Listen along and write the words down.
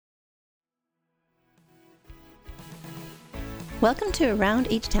Welcome to Around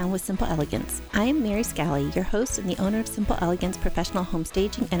H-Town with Simple Elegance. I am Mary Scally, your host and the owner of Simple Elegance Professional Home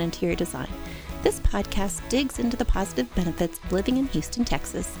Staging and Interior Design. This podcast digs into the positive benefits of living in Houston,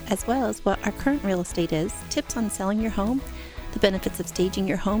 Texas, as well as what our current real estate is, tips on selling your home, the benefits of staging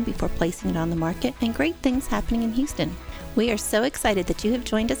your home before placing it on the market, and great things happening in Houston. We are so excited that you have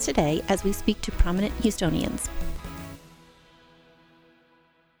joined us today as we speak to prominent Houstonians.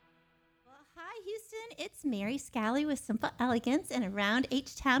 It's Mary Scally with Simple Elegance and Around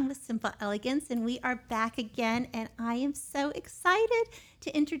H-Town with Simple Elegance, and we are back again, and I am so excited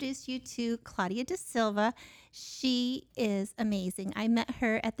to introduce you to Claudia Da Silva. She is amazing. I met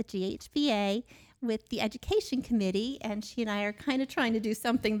her at the GHBA with the Education Committee, and she and I are kind of trying to do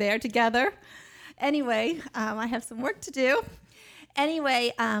something there together. Anyway, I have some work to do.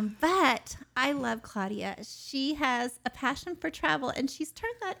 But I love Claudia. She has a passion for travel, and she's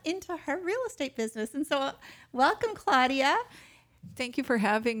turned that into her real estate business. And so welcome, Claudia. Thank you for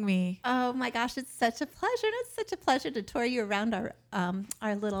having me. Oh my gosh, it's such a pleasure. And it's such a pleasure to tour you around our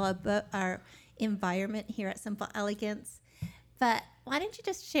environment here at Simple Elegance. But why don't you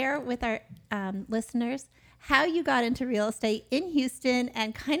just share with our listeners how you got into real estate in Houston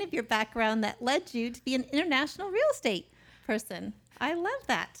and kind of your background that led you to be an international real estate person? I love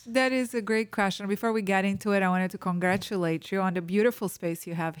that. That is a great question. Before we get into it, I wanted to congratulate you on the beautiful space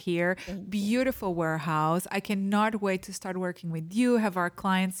you have here. Beautiful warehouse. I cannot wait to start working with you, have our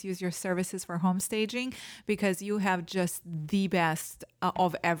clients use your services for home staging, because you have just the best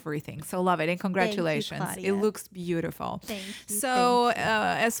of everything. So love it. And congratulations. Thank you, it looks beautiful. Thank you. So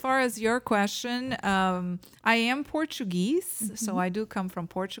as far as your question, I am Portuguese. Mm-hmm. So I do come from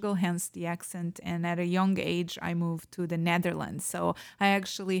Portugal, hence the accent. And at a young age, I moved to the Netherlands. So I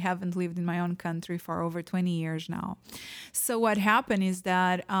actually haven't lived in my own country for over 20 years now. So what happened is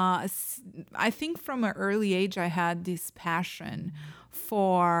that I think from an early age, I had this passion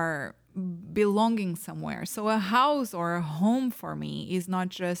for belonging somewhere. So a house or a home for me is not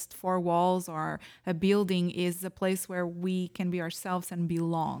just four walls, or a building is a place where we can be ourselves and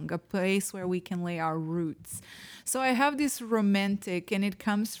belong, a place where we can lay our roots. So I have this romantic, and it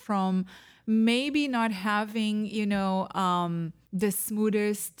comes from maybe not having, the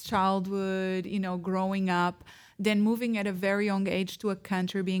smoothest childhood, growing up, then moving at a very young age to a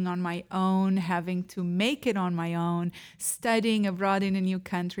country, being on my own, having to make it on my own, studying abroad in a new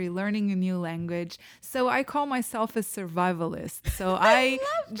country, learning a new language. So I call myself a survivalist. So I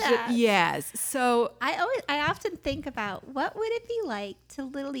love that. Yes. So I often think about what would it be like to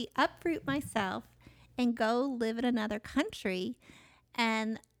literally uproot myself and go live in another country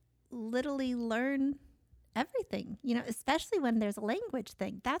and literally learn everything, especially when there's a language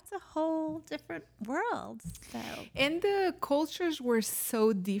thing. That's a whole different world. So, and the cultures were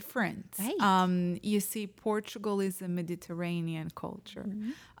so different. Right. You see, Portugal is a Mediterranean culture.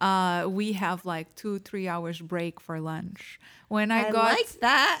 Mm-hmm. We have like 2-3 hours break for lunch. I like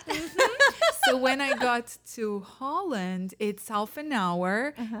that. So when I got to Holland, it's half an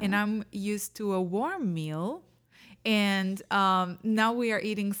hour, and I'm used to a warm meal. And now we are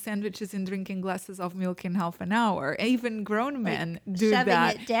eating sandwiches and drinking glasses of milk in half an hour. Even grown men do that.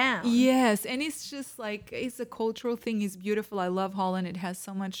 Shoving it down. Yes. And it's just like, it's a cultural thing. It's beautiful. I love Holland. It has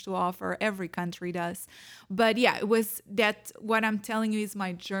so much to offer. Every country does. But yeah, it was that what I'm telling you is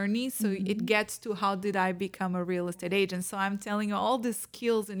my journey. So it gets to how did I become a real estate agent. So I'm telling you all the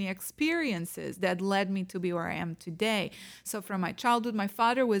skills and the experiences that led me to be where I am today. So from my childhood, my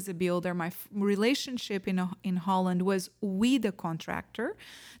father was a builder. My relationship in Holland was with a contractor.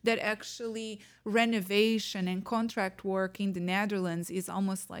 That actually renovation and contract work in the Netherlands is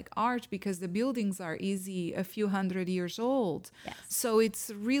almost like art, because the buildings are easy, a few hundred years old. Yes. So it's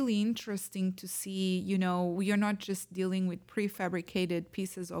really interesting to see, you're not just dealing with prefabricated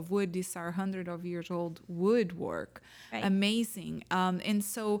pieces of wood. These are hundreds of years old woodwork. Right. Amazing. And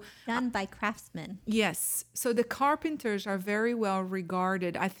so done by craftsmen. Yes. So the carpenters are very well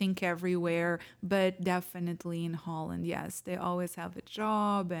regarded, I think, everywhere, but definitely in Holland. Yes, they always have a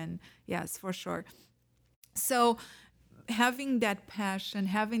job, and yes, for sure. So having that passion,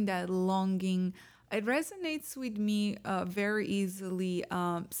 having that longing, it resonates with me very easily.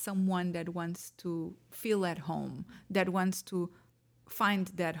 Someone that wants to feel at home, that wants to find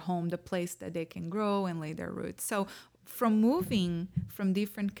that home, the place that they can grow and lay their roots. So from moving from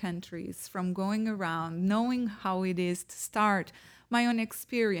different countries, from going around, knowing how it is to start, my own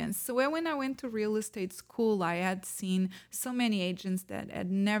experience. So when I went to real estate school, I had seen so many agents that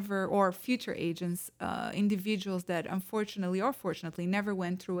had never, or future agents, individuals that unfortunately or fortunately never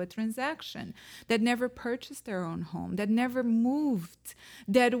went through a transaction, that never purchased their own home, that never moved,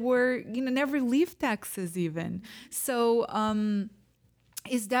 that were, never leave Texas even. So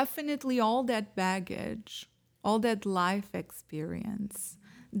it's definitely all that baggage, all that life experience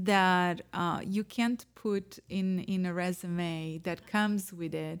that you can't put in a resume that comes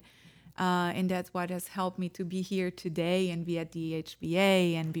with it. And that's what has helped me to be here today and be at the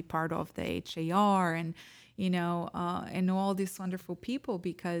HBA and be part of the HAR and, and know all these wonderful people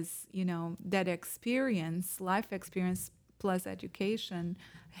because, that experience, life experience plus education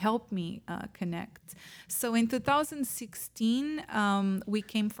helped me connect. So in 2016, we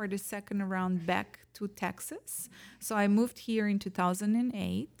came for the second round back to Texas. So I moved here in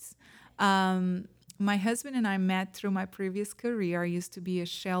 2008. My husband and I met through my previous career. I used to be a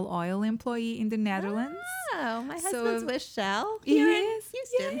Shell oil employee in the Netherlands. Oh, my husband's with Shell He here in is?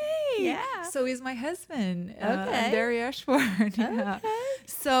 Houston. Yay. Yeah. So is my husband, Okay. Barry Ashford. Yeah.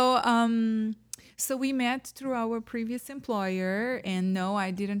 Okay. So we met through our previous employer, and no, I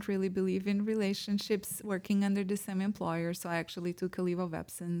didn't really believe in relationships working under the same employer. So I actually took a leave of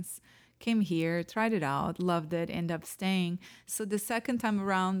absence, came here, tried it out, loved it, ended up staying. So the second time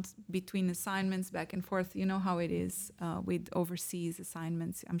around, between assignments back and forth, you know how it is with overseas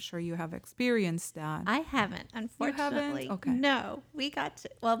assignments. I'm sure you have experienced that. I haven't, unfortunately. Okay. No, we got to,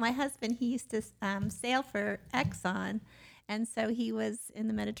 well, my husband, he used to sail for Exxon. And so he was in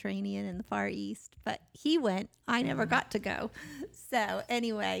the Mediterranean and the Far East, but he went. I never got to go. So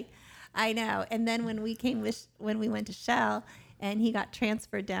anyway, I know. And then when we went to Shell and he got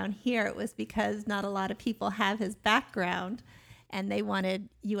transferred down here, it was because not a lot of people have his background and they wanted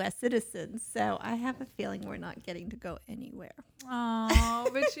U.S. citizens. So I have a feeling we're not getting to go anywhere. Oh,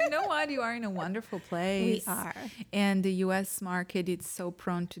 but you know what? You are in a wonderful place. We are. And the U.S. market, it's so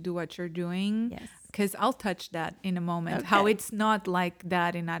prone to do what you're doing. Yes. Because I'll touch that in a moment, Okay. how it's not like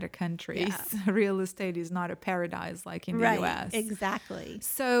that in other countries. Yeah. Real estate is not a paradise like in the U.S. Exactly.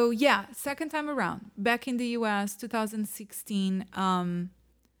 So yeah, second time around, back in the U.S., 2016, all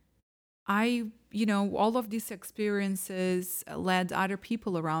of these experiences led other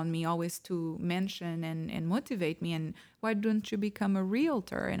people around me always to mention and motivate me. And why don't you become a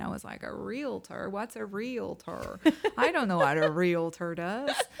realtor? And I was like, a realtor? What's a realtor? I don't know what a realtor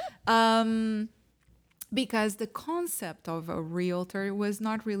does. Because the concept of a realtor was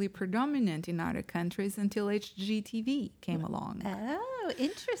not really predominant in other countries until HGTV came along. Oh,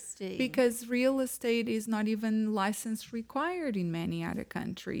 interesting. Because real estate is not even license required in many other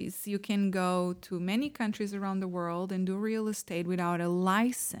countries. You can go to many countries around the world and do real estate without a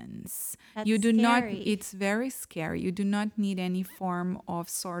license. That's You do not, scary. it's very scary. You do not need any form of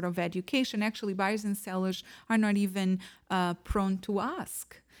sort of education. Actually, buyers and sellers are not even prone to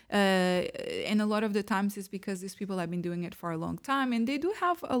ask. And a lot of the times it's because these people have been doing it for a long time and they do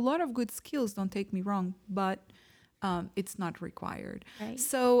have a lot of good skills, don't take me wrong, but it's not required. Right.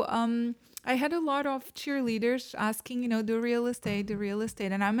 So I had a lot of cheerleaders asking, do real estate.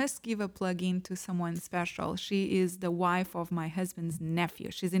 And I must give a plug in to someone special. She is the wife of my husband's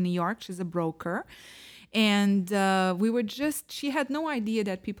nephew. She's in New York. She's a broker. And she had no idea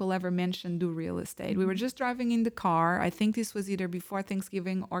that people ever mentioned do real estate. We were just driving in the car. I think this was either before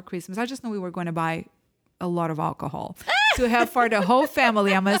Thanksgiving or Christmas. I just know we were going to buy a lot of alcohol to have for the whole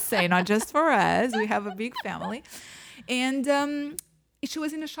family, I must say, not just for us. We have a big family. And she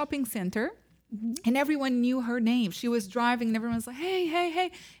was in a shopping center. Mm-hmm. And everyone knew her name. She was driving and everyone was like,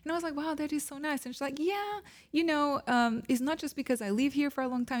 hey. And I was like, wow, that is so nice. And she's like, yeah, it's not just because I live here for a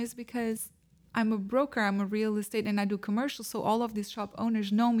long time. It's because I'm a broker, I'm a real estate, and I do commercials. So all of these shop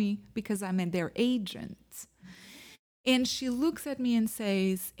owners know me because I'm their agent. And she looks at me and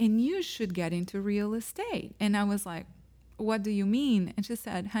says, and you should get into real estate. And I was like, what do you mean? And she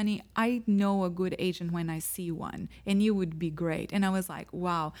said, honey, I know a good agent when I see one, and you would be great. And I was like,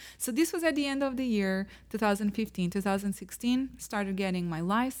 wow. So this was at the end of the year, 2015, 2016, started getting my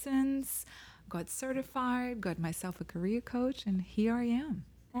license, got certified, got myself a career coach, and here I am.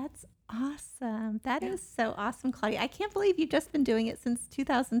 That's awesome. That is so awesome, Claudia. I can't believe you've just been doing it since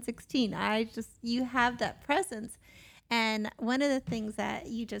 2016. You have that presence. And one of the things that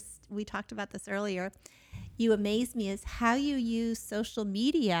we talked about this earlier, you amaze me is how you use social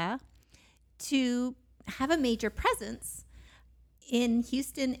media to have a major presence in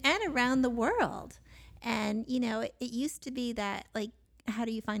Houston and around the world. And, it used to be that, like, how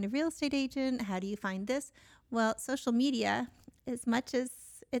do you find a real estate agent? How do you find this? Well, social media, as much as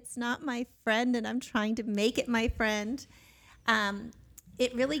it's not my friend and I'm trying to make it my friend,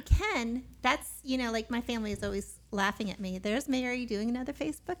 it really can. That's, like my family is always laughing at me. There's Mary doing another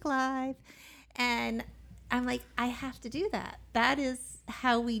Facebook Live. And I'm like, I have to do that. That is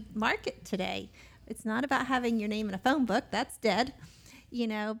how we market today. It's not about having your name in a phone book. That's dead,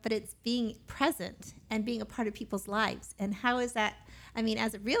 but it's being present and being a part of people's lives. And how is that? I mean,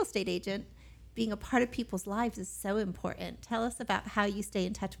 as a real estate agent, being a part of people's lives is so important. Tell us about how you stay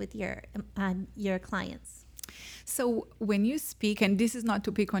in touch with your clients. So when you speak, and this is not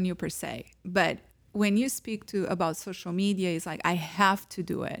to pick on you per se, but when you speak about social media, it's like, I have to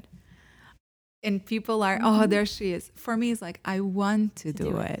do it. And people are, oh, there she is. For me, it's like, I want to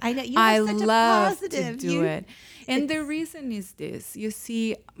do it. I know. You have such love a positive. to do it. And the reason is this. You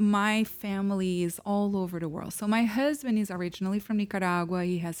see, my family is all over the world. So my husband is originally from Nicaragua.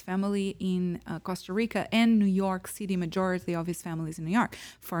 He has family in Costa Rica and New York City. Majority of his family is in New York.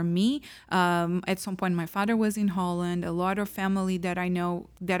 For me, at some point, my father was in Holland. A lot of family that I know,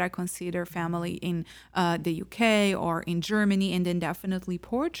 that I consider family in the UK or in Germany, and then definitely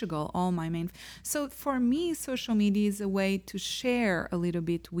Portugal, all my main. So for me, social media is a way to share a little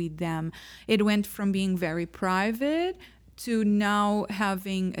bit with them. It went from being very private to now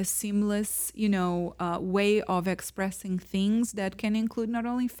having a seamless, way of expressing things that can include not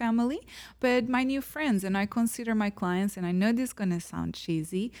only family, but my new friends. And I consider my clients, and I know this is going to sound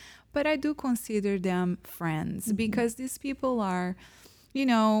cheesy, but I do consider them friends, because these people are,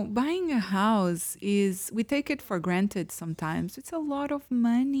 buying a house we take it for granted sometimes. It's a lot of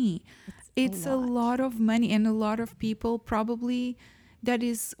money. It's a lot of money, and a lot of people probably, that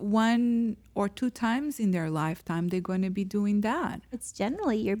is 1 or 2 times in their lifetime they're going to be doing that. It's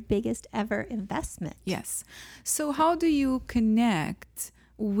generally your biggest ever investment. Yes. So how do you connect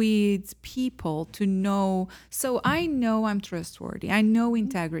with people to know? So I know I'm trustworthy. I know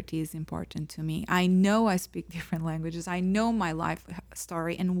integrity is important to me. I know I speak different languages. I know my life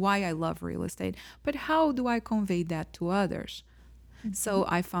story and why I love real estate. But how do I convey that to others? So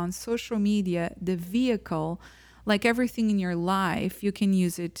I found social media, the vehicle. Like everything in your life, you can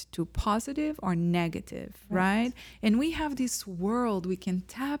use it to positive or negative, right? And we have this world we can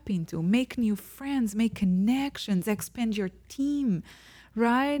tap into, make new friends, make connections, expand your team,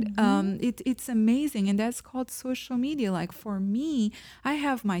 right? It's amazing. And that's called social media. Like for me, I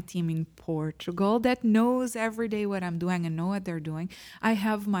have my team in Portugal that knows every day what I'm doing and know what they're doing. I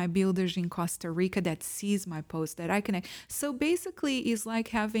have my builders in Costa Rica that sees my post, that I connect. So basically, it's like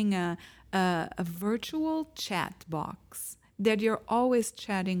having a virtual chat box that you're always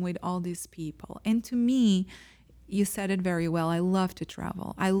chatting with all these people. And to me, you said it very well. I love to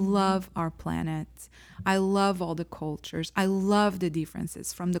travel. I love our planet. I love all the cultures. I love the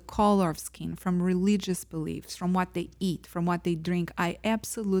differences, from the color of skin, from religious beliefs, from what they eat, from what they drink. I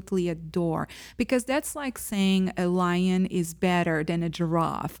absolutely adore, because that's like saying a lion is better than a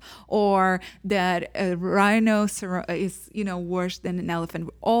giraffe, or that a rhino is, worse than an elephant.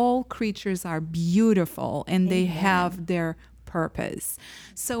 All creatures are beautiful, and they have their purpose.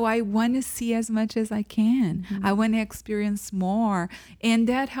 So I want to see as much as I can. I want to experience more. And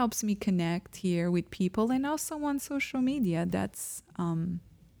that helps me connect here with people, and also on social media. That's a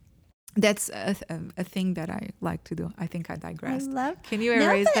thing that I like to do. I think I digressed. Can you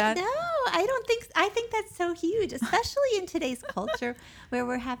erase that? No, I don't think. I think that's so huge, especially in today's culture where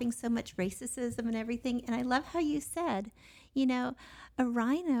we're having so much racism and everything. And I love how you said,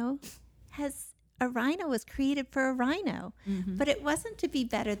 a rhino was created for a rhino, but it wasn't to be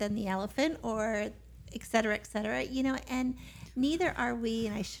better than the elephant or et cetera, and neither are we.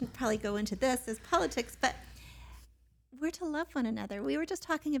 And I shouldn't probably go into this as politics, but we're to love one another. We were just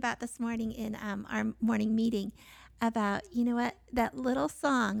talking about this morning in our morning meeting about, that little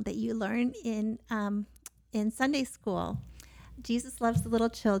song that you learn in Sunday school. Jesus loves the little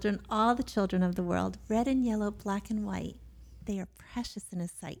children, all the children of the world, red and yellow, black and white. They are precious in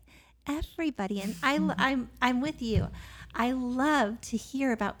his sight. Everybody, and I'm with you. I love to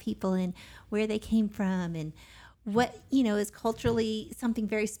hear about people and where they came from and what is culturally something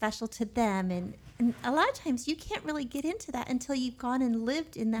very special to them, and a lot of times you can't really get into that until you've gone and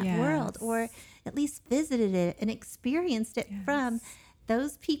lived in that world, or at least visited it and experienced it from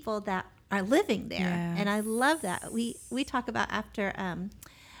those people that are living there. And I love that. We talk about after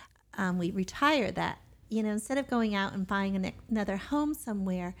we retire that instead of going out and buying another home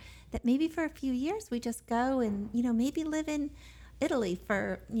somewhere, that maybe for a few years we just go and, maybe live in Italy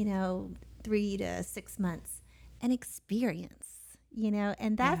for, 3 to 6 months and experience,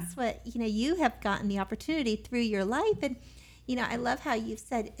 and that's what, you have gotten the opportunity through your life. And, I love how you've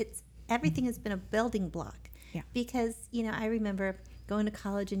said everything has been a building block. Yeah. Because, I remember going to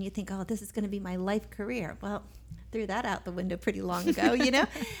college and you think, oh, this is going to be my life career. Well, threw that out the window pretty long ago,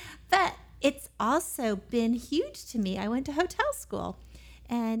 But it's also been huge to me. I went to hotel school.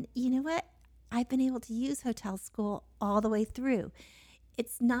 And you know what? I've been able to use hotel school all the way through.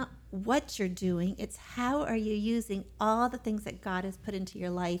 It's not what you're doing, it's how are you using all the things that God has put into your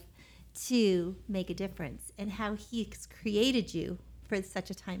life to make a difference, and how He's created you for such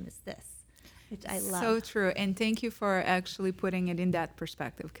a time as this, which I love. So true. And thank you for actually putting it in that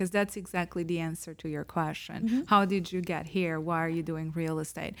perspective, because that's exactly the answer to your question. Mm-hmm. How did you get here? Why are you doing real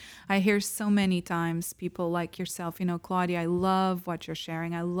estate? I hear so many times people like yourself, Claudia, I love what you're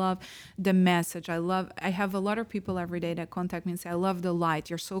sharing. I love the message. I have a lot of people every day that contact me and say, I love the light.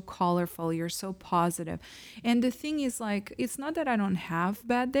 You're so colorful. You're so positive. And the thing is, like, it's not that I don't have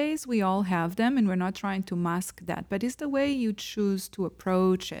bad days. We all have them, and we're not trying to mask that, but it's the way you choose to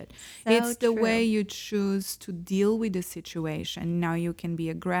approach it. So it's the true. way you choose to deal with the situation. Now you can be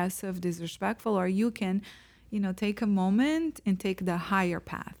aggressive, disrespectful, or you can, take a moment and take the higher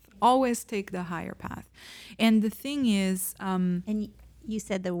path. Always take the higher path. And the thing is, And you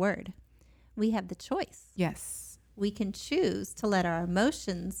said the word. We have the choice. yes, We can choose to let our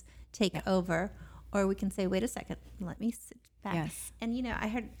emotions take Yeah. over, or we can say, wait a second, let me sit back. Yes. And, I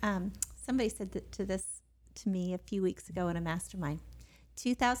heard somebody said to me a few weeks ago in a mastermind.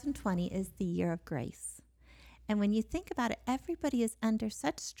 2020 is the year of grace. And when you think about it, everybody is under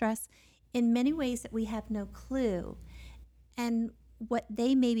such stress in many ways that we have no clue. And what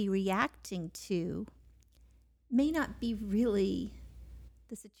they may be reacting to may not be really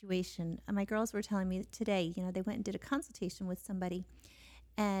the situation. My girls were telling me today, they went and did a consultation with somebody,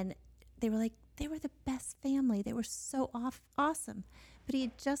 and they were like, they were the best family. They were so awesome. But he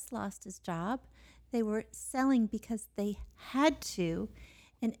had just lost his job. They were selling because they had to.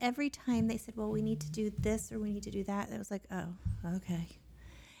 And every time they said, well, we need to do this or we need to do that, it was like, oh, okay.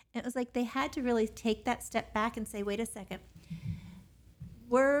 And it was like they had to really take that step back and say, wait a second.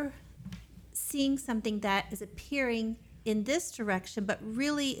 We're seeing something that is appearing in this direction, but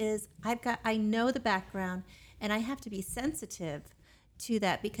really is, I know the background, and I have to be sensitive to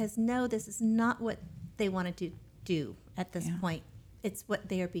that, because no, this is not what they want to do at this point. It's what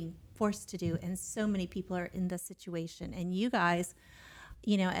they are being forced to do. And so many people are in this situation. And you guys,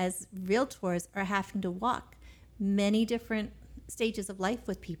 as realtors, are having to walk many different stages of life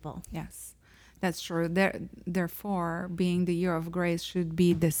with people. Yes. That's true. Therefore, being the year of grace should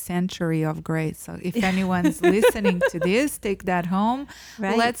be the century of grace. So if anyone's listening to this, take that home.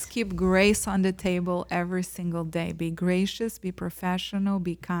 Right. Let's keep grace on the table every single day. Be gracious, be professional,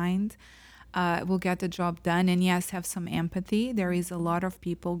 be kind. We'll get the job done. And yes, have some empathy. There is a lot of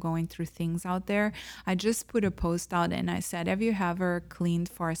people going through things out there. I just put a post out and I said, have you ever cleaned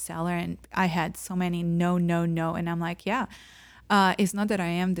for a seller? And I had so many no. And I'm like, yeah. It's not that I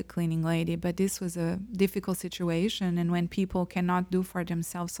am the cleaning lady, but this was a difficult situation. And when people cannot do for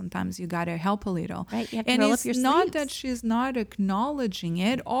themselves, sometimes you got to help a little. Right. You have to And roll it's up your not sleeves. that she's not acknowledging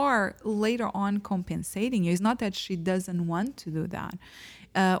it or later on compensating you. It's not that she doesn't want to do that.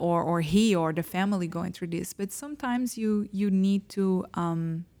 Or he or the family going through this. But sometimes you need to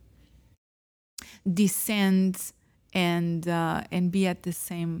descend and be at the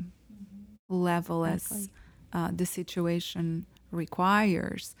same level as the situation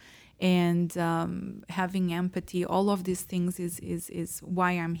requires. And having empathy, all of these things is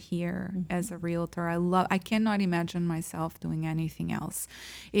why I'm here as a realtor. I cannot imagine myself doing anything else.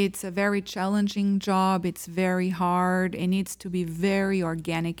 It's a very challenging job. It's very hard. It needs to be very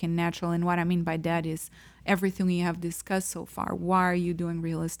organic and natural. And what I mean by that is everything we have discussed so far. Why are you doing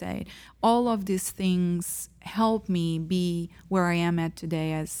real estate? All of these things help me be where I am at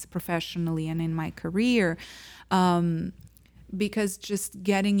today as professionally and in my career. Because just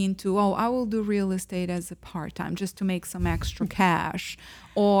getting into, I will do real estate as a part-time just to make some extra cash.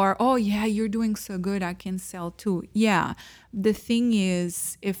 Or, yeah, you're doing so good, I can sell too. Yeah, the thing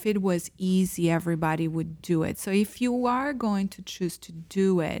is, if it was easy, everybody would do it. So if you are going to choose to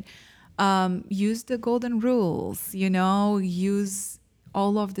do it, use the golden rules, use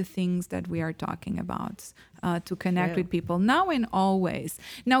all of the things that we are talking about to connect with people now and always.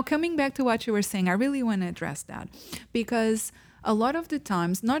 Now, coming back to what you were saying, I really want to address that, because a lot of the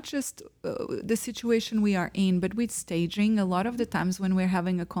times, not just the situation we are in, but with staging, a lot of the times when we're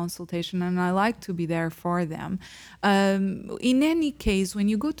having a consultation, and I like to be there for them, in any case, when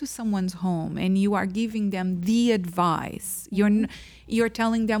you go to someone's home and you are giving them the advice, you're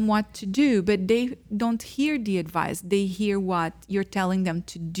telling them what to do, but they don't hear the advice. They hear what you're telling them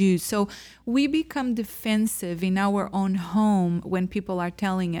to do. So we become defensive in our own home when people are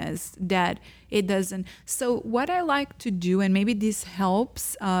telling us that It doesn't. So what I like to do, and maybe this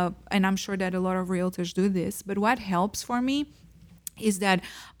helps, and I'm sure that a lot of realtors do this, but what helps for me is that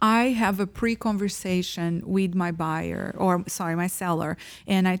I have a pre-conversation with my my seller,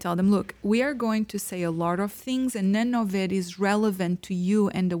 and I tell them, look, we are going to say a lot of things and none of it is relevant to you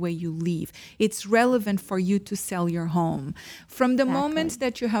and the way you live. It's relevant for you to sell your home. From the moment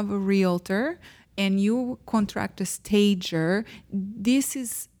that you have a realtor and you contract a stager, this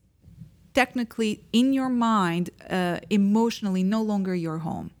is technically in your mind, emotionally no longer your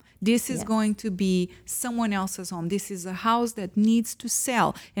home. This is going to be someone else's home. This is a house that needs to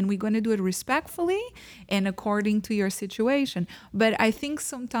sell. And we're going to do it respectfully and according to your situation. But I think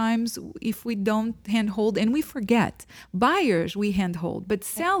sometimes if we don't handhold, and we forget, buyers we handhold, but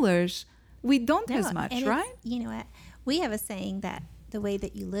sellers we don't as much, right? You know what? We have a saying that the way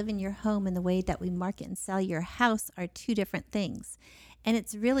that you live in your home and the way that we market and sell your house are two different things. And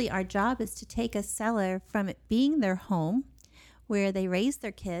it's really our job is to take a seller from it being their home, where they raise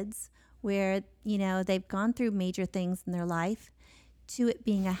their kids, where, you know, they've gone through major things in their life, to it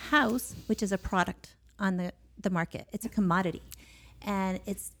being a house, which is a product on the market. It's a commodity. And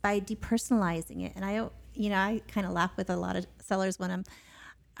it's by depersonalizing it. And I kind of laugh with a lot of sellers when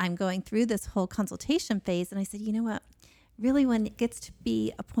I'm going through this whole consultation phase. And I said, you know what, really when it gets to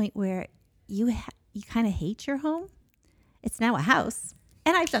be a point where you kind of hate your home, it's now a house.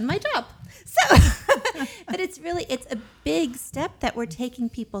 And I've done my job. So, but it's a big step that we're taking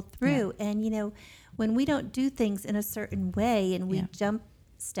people through. Yeah. And, you know, when we don't do things in a certain way and we jump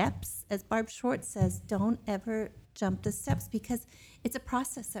steps, as Barb Schwartz says, don't ever jump the steps because it's a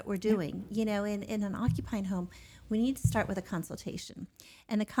process that we're doing. You know, in an occupying home, we need to start with a consultation.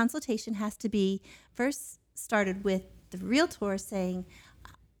 And the consultation has to be first started with the realtor saying,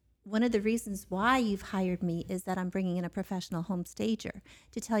 one of the reasons why you've hired me is that I'm bringing in a professional home stager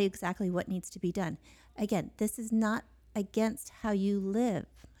to tell you exactly what needs to be done. Again, this is not against how you live.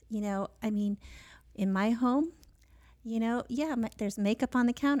 You know, I mean, in my home, you know, there's makeup on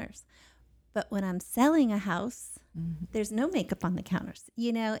the counters. But when I'm selling a house, there's no makeup on the counters,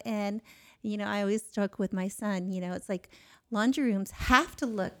 you know. And, you know, I always joke with my son, you know, it's like laundry rooms have to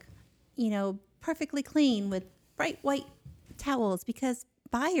look, you know, perfectly clean with bright white towels because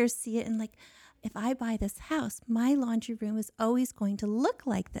buyers see it and like, if I buy this house, my laundry room is always going to look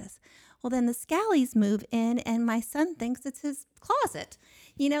like this. Well, then the Scallies move in and my son thinks it's his closet.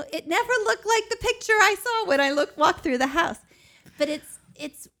 You know, it never looked like the picture I saw when I walked through the house. But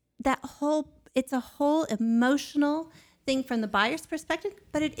it's a whole emotional thing from the buyer's perspective,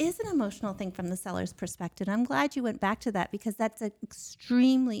 but it is an emotional thing from the seller's perspective. I'm glad you went back to that because that's an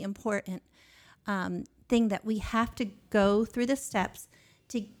extremely important thing that we have to go through the steps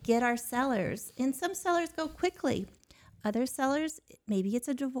to get our sellers. And some sellers go quickly. Other sellers, maybe it's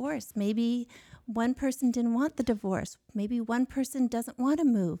a divorce. Maybe one person didn't want the divorce. Maybe one person doesn't want to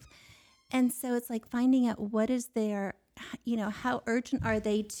move. And so it's like finding out what is their, you know, how urgent are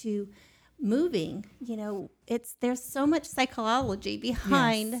they to moving? You know, there's so much psychology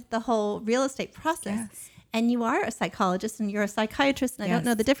behind the whole real estate process. Yes. And you are a psychologist and you're a psychiatrist, and I don't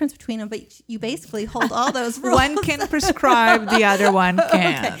know the difference between them, but you basically hold all those rules. One can prescribe, the other one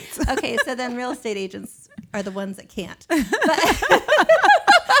can't. Okay, so then real estate agents are the ones that can't.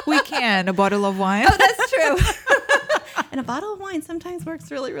 We can. A bottle of wine. Oh, that's true. And a bottle of wine sometimes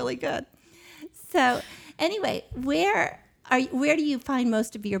works really, really good. So anyway, where do you find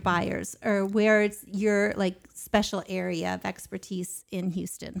most of your buyers, or where's your like special area of expertise in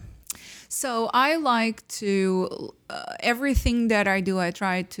Houston? So I like to, everything that I do, I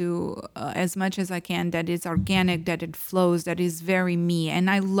try to, as much as I can, that is organic, that it flows, that is very me. And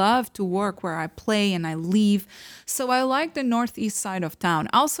I love to work where I play and I live. So I like the northeast side of town.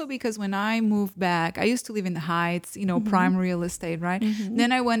 Also because when I moved back, I used to live in the Heights, you know, prime real estate, right?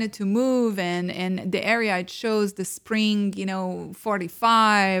 Then I wanted to move and the area I chose, the Spring, you know,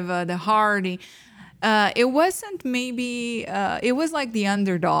 45, the Hardy. It wasn't maybe, it was like the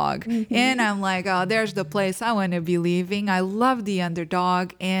underdog. And I'm like, oh, there's the place I want to be living. I love the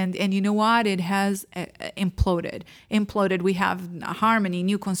underdog. And you know what? It has imploded. We have Harmony,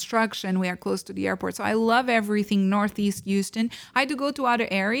 new construction. We are close to the airport. So I love everything Northeast Houston. I do go to other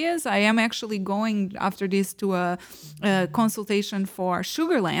areas. I am actually going after this to a consultation for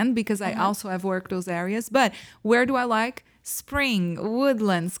Sugarland because I also have worked those areas. But where do I like? Spring,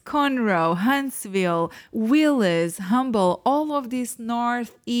 Woodlands, Conroe, Huntsville, Willis, Humble, all of these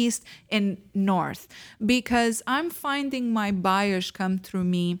northeast and north, because I'm finding my buyers come through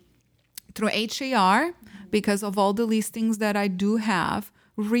me through HAR because of all the listings that I do have.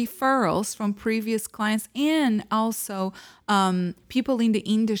 referrals from previous clients and also people in the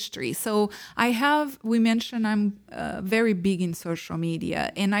industry. So we mentioned I'm very big in social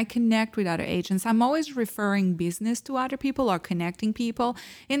media, and I connect with other agents. I'm always referring business to other people or connecting people,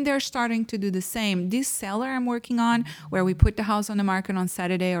 and they're starting to do the same. This seller I'm working on, where we put the house on the market on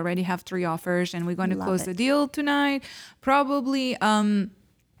Saturday, already have 3 offers, and we're going to close the deal tonight. Probably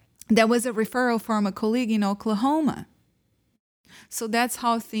there was a referral from a colleague in Oklahoma. So that's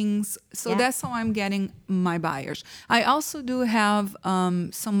how that's how I'm getting my buyers. I also do have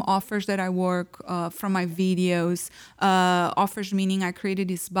some offers that I work from my videos. Offers meaning I created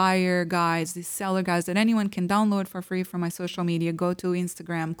these buyer guides, these seller guides that anyone can download for free from my social media. Go to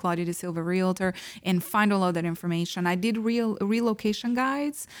Instagram, Claudia De Silva Realtor, and find all of that information. I did relocation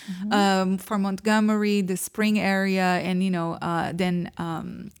guides for Montgomery, the Spring area, and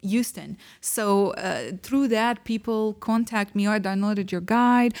then Houston. So through that, people contact me. I downloaded your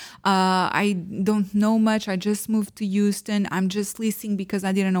guide. I don't know much. I just moved to Houston. I'm just leasing because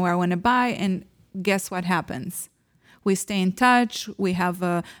I didn't know where I want to buy. And guess what happens? We stay in touch. We have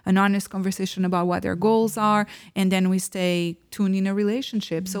an honest conversation about what their goals are. And then we stay tuned in a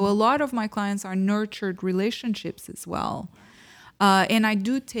relationship. So a lot of my clients are nurtured relationships as well. And I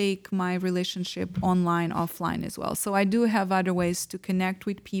do take my relationship online, offline as well. So I do have other ways to connect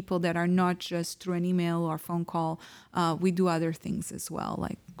with people that are not just through an email or phone call. We do other things as well,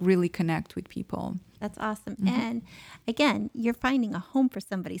 like really connect with people. That's awesome. Mm-hmm. And again, you're finding a home for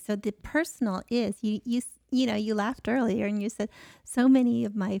somebody. So the personal is, you laughed earlier and you said, so many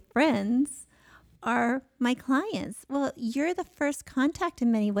of my friends are my clients. Well, you're the first contact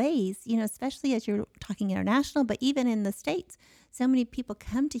in many ways, especially as you're talking international, but even in the States. So many people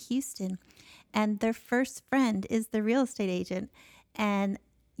come to Houston and their first friend is the real estate agent. And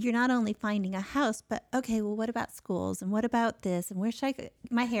you're not only finding a house, but okay, well, what about schools? And what about this? And where should I get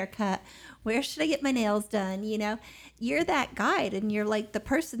my hair cut? Where should I get my nails done? You're that guide and you're like the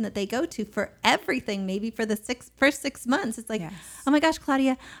person that they go to for everything, maybe for the first 6 months. It's like, yes. Oh my gosh,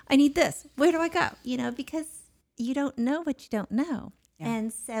 Claudia, I need this. Where do I go? Because you don't know what you don't know. Yeah.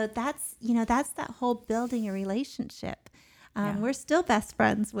 And so that's that whole building a relationship. We're still best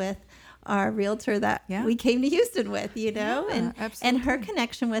friends with our realtor that we came to Houston with, and her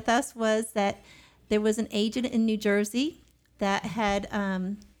connection with us was that there was an agent in New Jersey that had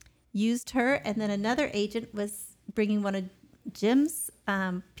used her, and then another agent was bringing one of Jim's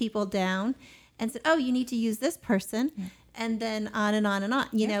people down and said, oh, you need to use this person, and then on and on and on,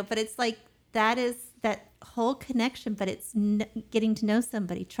 but it's like that is that whole connection, but it's getting to know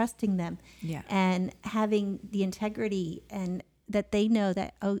somebody, trusting them, and having the integrity and that they know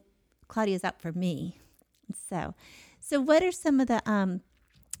that, oh, Claudia's up for me. So what are some of the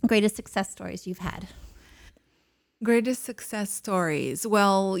greatest success stories you've had? Greatest success stories.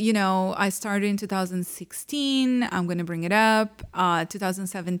 Well, I started in 2016. I'm going to bring it up.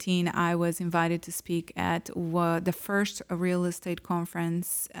 2017, I was invited to speak at the first real estate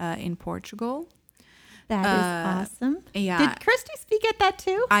conference in Portugal. That is awesome. Yeah. Did Christy speak at that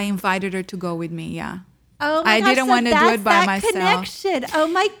too? I invited her to go with me, yeah. Oh my gosh, I didn't want to do it by myself. Connection. Oh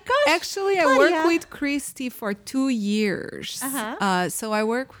my gosh. Actually, Claudia. I worked with Christy for 2 years. So I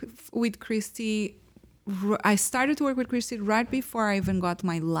worked with Christy. I started to work with Christy right before I even got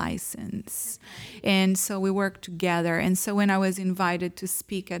my license. And so we worked together. And so when I was invited to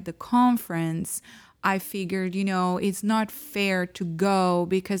speak at the conference, I figured, it's not fair to go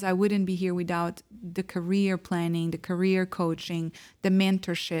because I wouldn't be here without the career planning, the career coaching, the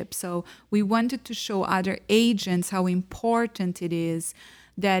mentorship. So we wanted to show other agents how important it is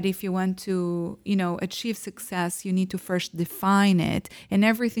that if you want to, achieve success, you need to first define it. And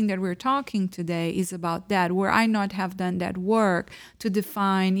everything that we're talking today is about that. Where I not have done that work to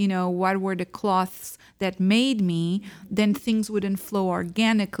define, what were the cloths that made me, then things wouldn't flow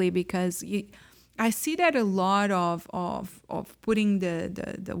organically because I see that a lot of putting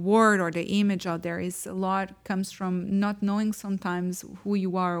the word or the image out there is a lot comes from not knowing sometimes who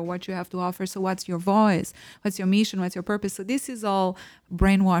you are or what you have to offer. So what's your voice? What's your mission? What's your purpose? So this is all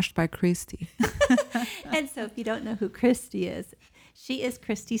brainwashed by Christy. And so if you don't know who Christy is, she is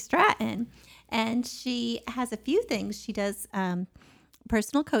Christy Stratton. And she has a few things. She does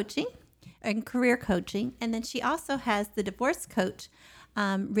personal coaching and career coaching. And then she also has the Divorce Coach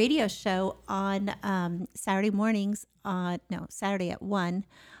radio show on Saturday mornings Saturday at 1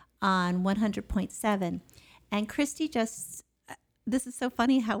 on 100.7. And Christy this is so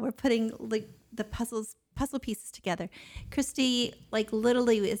funny how we're putting like the puzzle pieces together. Christy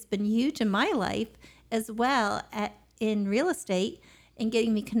literally has been huge in my life as well in real estate and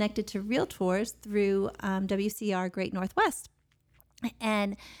getting me connected to realtors through WCR Great Northwest.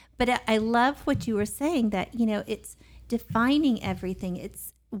 And but I love what you were saying, that it's defining everything.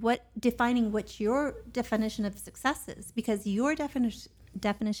 It's defining what your definition of success is, because your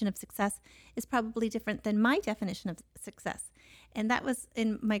definition of success is probably different than my definition of success. And that was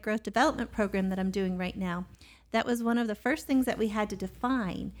in my growth development program that I'm doing right now. That was one of the first things that we had to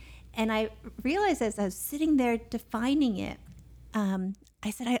define. And I realized as I was sitting there defining it, I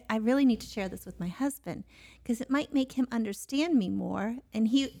said, I really need to share this with my husband, because it might make him understand me more. And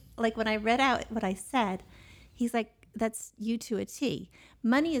he, like, when I read out what I said, he's like, that's you to a T.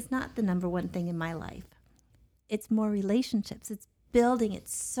 Money is not the number one thing in my life. It's more relationships. It's building,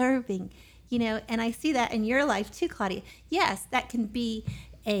 it's serving, and I see that in your life too, Claudia. Yes, that can be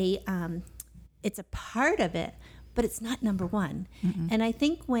it's a part of it, but it's not number one. Mm-mm. And I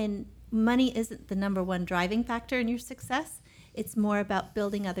think when money isn't the number one driving factor in your success, it's more about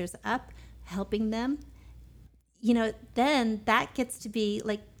building others up, helping them, then that gets to be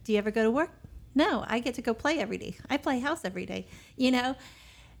like, do you ever go to work? No, I get to go play every day. I play house every day,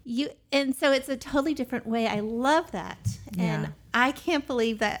 and so it's a totally different way. I love that. Yeah. And I can't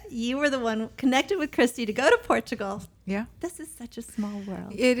believe that you were the one connected with Christy to go to Portugal. Yeah. This is such a small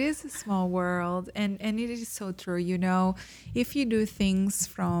world. It is a small world. And it is so true. If you do things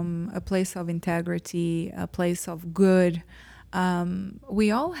from a place of integrity, a place of good,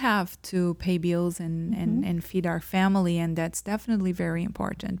 we all have to pay bills and feed our family. And that's definitely very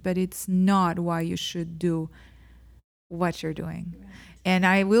important. But it's not why you should do what you're doing. Right. And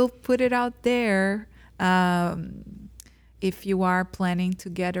I will put it out there. If you are planning to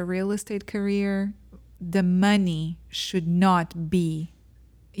get a real estate career, the money should not be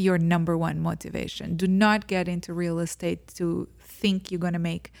your number one motivation. Do not get into real estate to think you're going to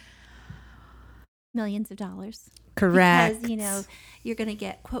make millions of dollars. Correct. Because, you're going to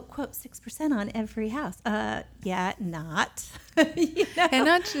get, quote, 6% on every house. Yeah, not. And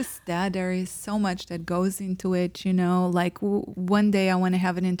not just that, there is so much that goes into it, like one day I want to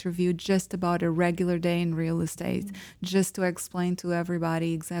have an interview just about a regular day in real estate, just to explain to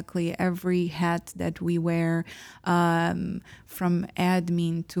everybody exactly every hat that we wear, from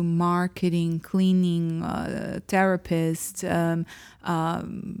admin to marketing, cleaning, therapist,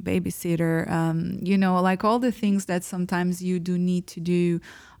 babysitter, like all the things that sometimes you do need to do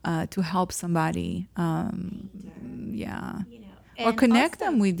to help somebody. Or connect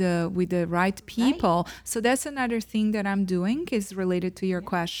them with the right people. Right. So that's another thing that I'm doing is related to your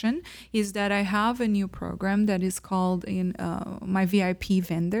question, is that I have a new program that is called in my VIP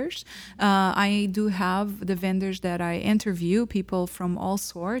vendors. I do have the vendors that I interview, people from all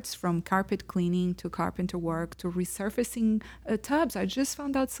sorts, from carpet cleaning to carpenter work to resurfacing tubs. I just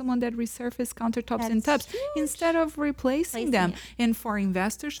found out someone that resurfaced countertops and tubs instead of replacing them. And for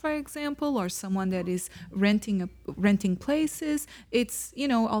investors, for example, or someone that is renting places, it's,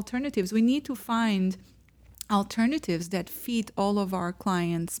 alternatives. We need to find alternatives that fit all of our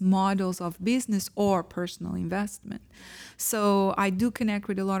clients' models of business or personal investment. So I do connect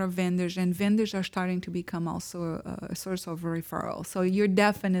with a lot of vendors, and vendors are starting to become also a source of referral. So you're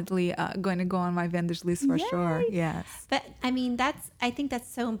definitely going to go on my vendors list for sure. Yes. But I think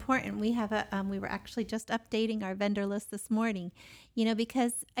that's so important. We have we were actually just updating our vendor list this morning,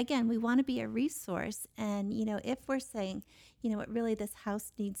 because again, we want to be a resource. And, if we're saying, really this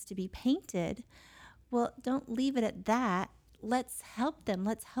house needs to be painted, well, don't leave it at that. Let's help them.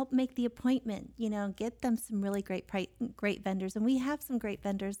 Let's help make the appointment, get them some really great vendors. And we have some great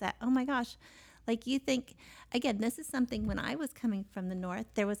vendors that, oh my gosh, like you think, again, this is something when I was coming from the north,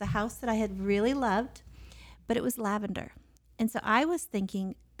 there was a house that I had really loved, but it was lavender. And so I was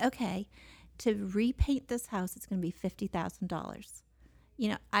thinking, okay, to repaint this house, it's going to be $50,000.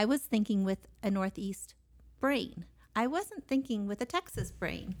 I was thinking with a Northeast brain. I wasn't thinking with a Texas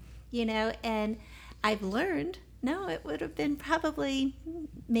brain, and I've learned, no, it would have been probably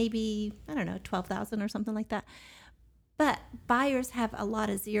maybe, I don't know, 12,000 or something like that. But buyers have a lot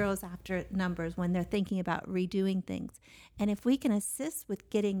of zeros after numbers when they're thinking about redoing things. And if we can assist with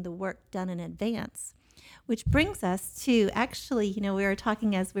getting the work done in advance, which brings us to actually, we were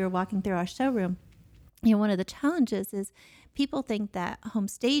talking as we were walking through our showroom, one of the challenges is people think that home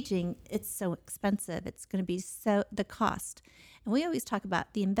staging, it's so expensive. It's going to be the cost. And we always talk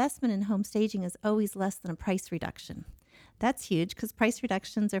about the investment in home staging is always less than a price reduction. That's huge because price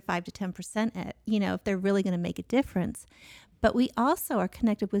reductions are 5 to 10%, if they're really going to make a difference. But we also are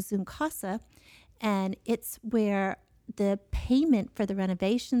connected with Zoom Casa, and it's where the payment for the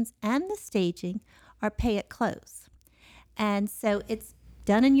renovations and the staging are pay at close. And so it's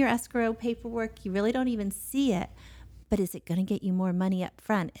done in your escrow paperwork. You really don't even see it. but is it going to get you more money up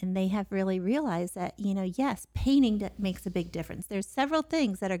front? And they have really realized that, yes, painting makes a big difference. There's several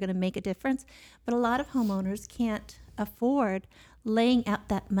things that are going to make a difference, but a lot of homeowners can't afford laying out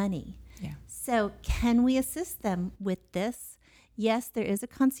that money. Yeah. So can we assist them with this? Yes, there is a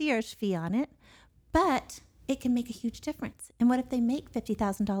concierge fee on it, but it can make a huge difference. And what if they make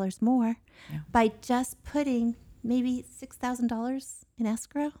 $50,000 more by just putting maybe $6,000 in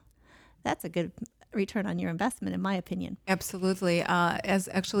escrow? That's a good return on your investment, in my opinion. Absolutely. As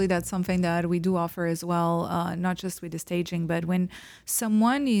actually, that's something that we do offer as well, not just with the staging, but when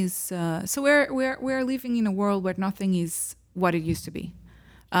someone is, so we're living in a world where nothing is what it used to be.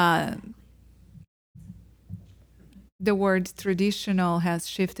 The word traditional has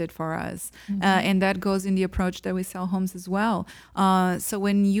shifted for us. And that goes in the approach that we sell homes as well. So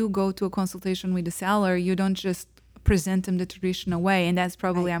when you go to a consultation with the seller, you don't just present them the traditional way. And that's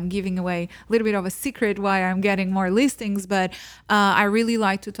probably, I'm giving away a little bit of a secret why I'm getting more listings. But I really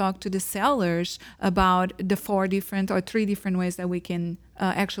like to talk to the sellers about the 3 different ways that we can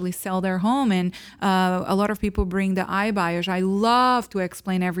actually sell their home. And a lot of people bring the iBuyers. I love to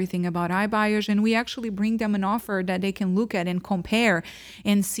explain everything about iBuyers, and we actually bring them an offer that they can look at and compare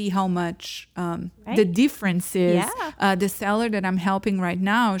and see how much the difference is. The seller that I'm helping right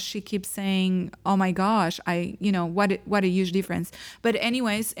now, she keeps saying, oh my gosh, what a huge difference. But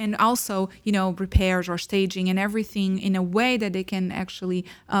anyways, and also, repairs or staging and everything in a way that they can actually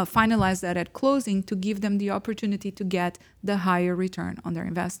finalize that at closing to give them the opportunity to get the higher return on their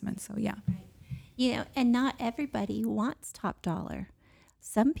investment. So and not everybody wants top dollar.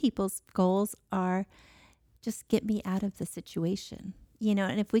 Some people's goals are just get me out of the situation,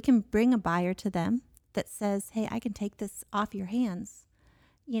 and if we can bring a buyer to them that says, hey, I can take this off your hands,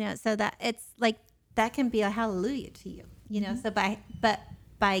 so that it's like, that can be a hallelujah to you, so by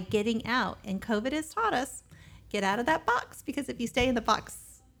getting out, and COVID has taught us, get out of that box, because if you stay in the box,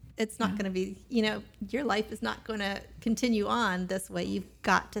 it's not going to be, your life is not going to continue on this way. You've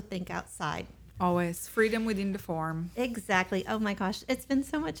got to think outside. Always freedom within the form. Exactly. Oh my gosh. It's been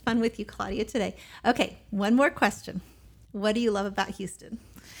so much fun with you, Claudia, today. Okay. One more question. What do you love about Houston?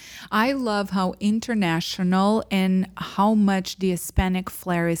 I love how international and how much the Hispanic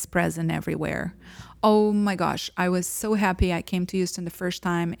flair is present everywhere. Oh my gosh, I was so happy I came to Houston the first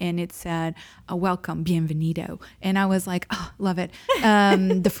time and it said, welcome, bienvenido. And I was like, oh, love it.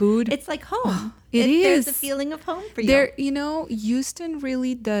 The food. It's like home. It is. There's a feeling of home for you. Houston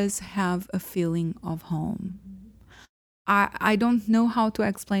really does have a feeling of home. I don't know how to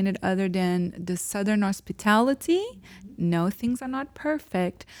explain it other than the Southern hospitality. No, things are not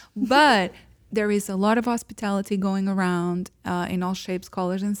perfect, but there is a lot of hospitality going around in all shapes,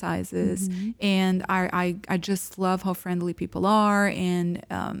 colors, and sizes. And I just love how friendly people are. And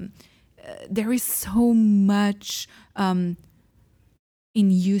there is so much in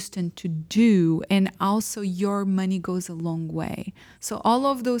Houston to do. And also your money goes a long way. So all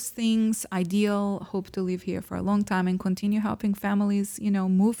of those things, ideal, hope to live here for a long time and continue helping families,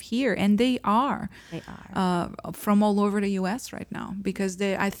 move here. And they are. They are. From all over the U.S. right now. Because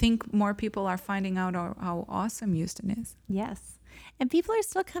I think more people are finding out how awesome Houston is. Yes. And people are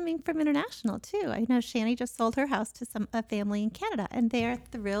still coming from international, too. I know Shani just sold her house to a family in Canada. And they're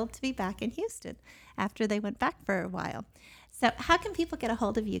thrilled to be back in Houston after they went back for a while. So how can people get a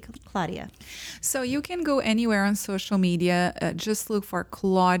hold of you, Claudia? So you can go anywhere on social media. Just look for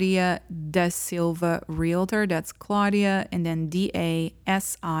Claudia Da Silva Realtor. That's Claudia and then DASILVA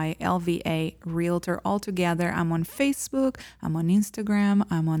Realtor all together. I'm on Facebook. I'm on Instagram.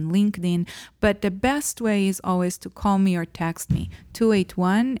 I'm on LinkedIn. But the best way is always to call me or text me.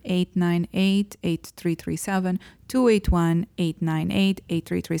 281-898-8337.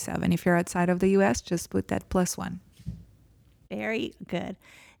 281-898-8337. If you're outside of the U.S., just put that +1. Very good.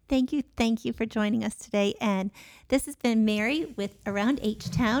 Thank you for joining us today. And this has been Mary with Around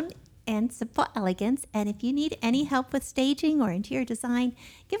H-Town and Simple Elegance. And if you need any help with staging or interior design,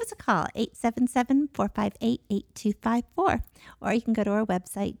 give us a call, 877-458-8254. Or you can go to our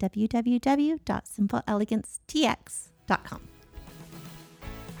website, www.simpleelegancetx.com.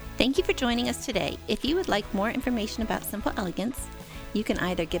 Thank you for joining us today. If you would like more information about Simple Elegance, you can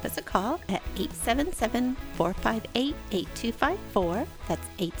either give us a call at 877-458-8254. That's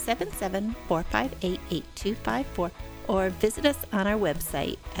 877-458-8254. Or visit us on our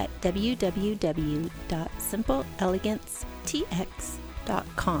website at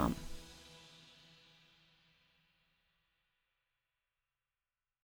www.simpleelegancetx.com.